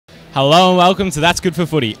Hello and welcome to That's Good for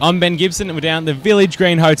Footy. I'm Ben Gibson and we're down at the Village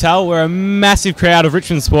Green Hotel where a massive crowd of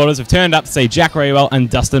Richmond supporters have turned up to see Jack Riewoldt and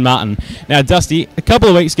Dustin Martin. Now Dusty, a couple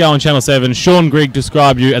of weeks ago on Channel 7, Sean Grigg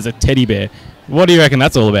described you as a teddy bear. What do you reckon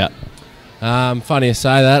that's all about? Funny you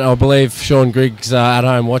say that. I believe Sean Grigg's at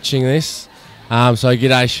home watching this. So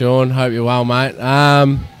g'day Sean, hope you're well mate.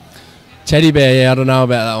 Teddy bear, yeah, I don't know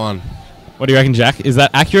about that one. What do you reckon, Jack? Is that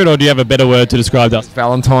accurate, or do you have a better word to describe Dusty?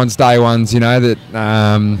 Valentine's Day ones, you know,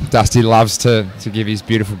 that Dusty loves to give his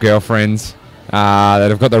beautiful girlfriends that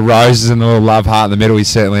have got the roses and the little love heart in the middle. He's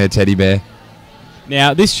certainly a teddy bear.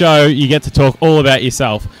 Now, this show, you get to talk all about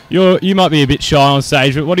yourself. You might be a bit shy on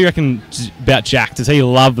stage, but what do you reckon about Jack? Does he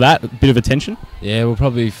love that, a bit of attention? Yeah, we'll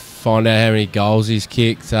probably find out how many goals he's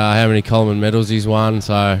kicked, how many Coleman medals he's won.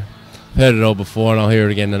 So I've heard it all before and I'll hear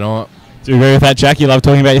it again tonight. Do you agree with that, Jack? You love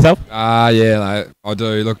talking about yourself? Yeah, I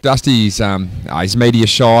do. Look, Dusty's he's media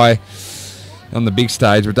shy on the big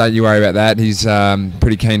stage, but don't you worry about that. He's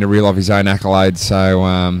pretty keen to reel off his own accolades. So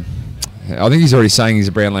I think he's already saying he's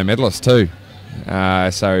a Brownlow medalist too.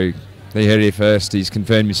 So he heard it here first. He's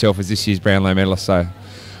confirmed himself as this year's Brownlow medalist. So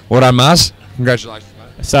well done, Mars. Congratulations,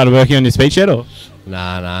 mate. Started working on your speech yet, or?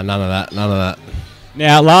 Nah, none of that.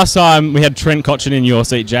 Now, last time we had Trent Cotchin in your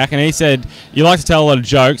seat, Jack, and he said you like to tell a lot of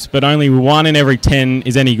jokes, but only 1 in every 10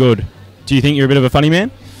 is any good. Do you think you're a bit of a funny man?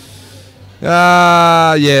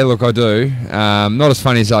 Yeah, look, I do. Not as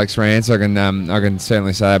funny as Alex Rance, I can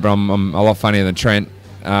certainly say that, but I'm a lot funnier than Trent.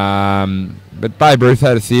 But Babe Ruth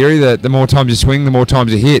had a theory that the more times you swing, the more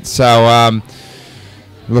times you hit. So,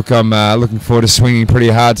 look, I'm looking forward to swinging pretty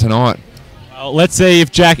hard tonight. Well, let's see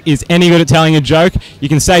if Jack is any good at telling a joke. You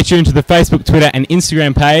can stay tuned to the Facebook, Twitter and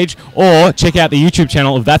Instagram page, or check out the YouTube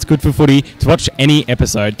channel of That's Good for Footy to watch any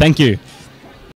episode. Thank you.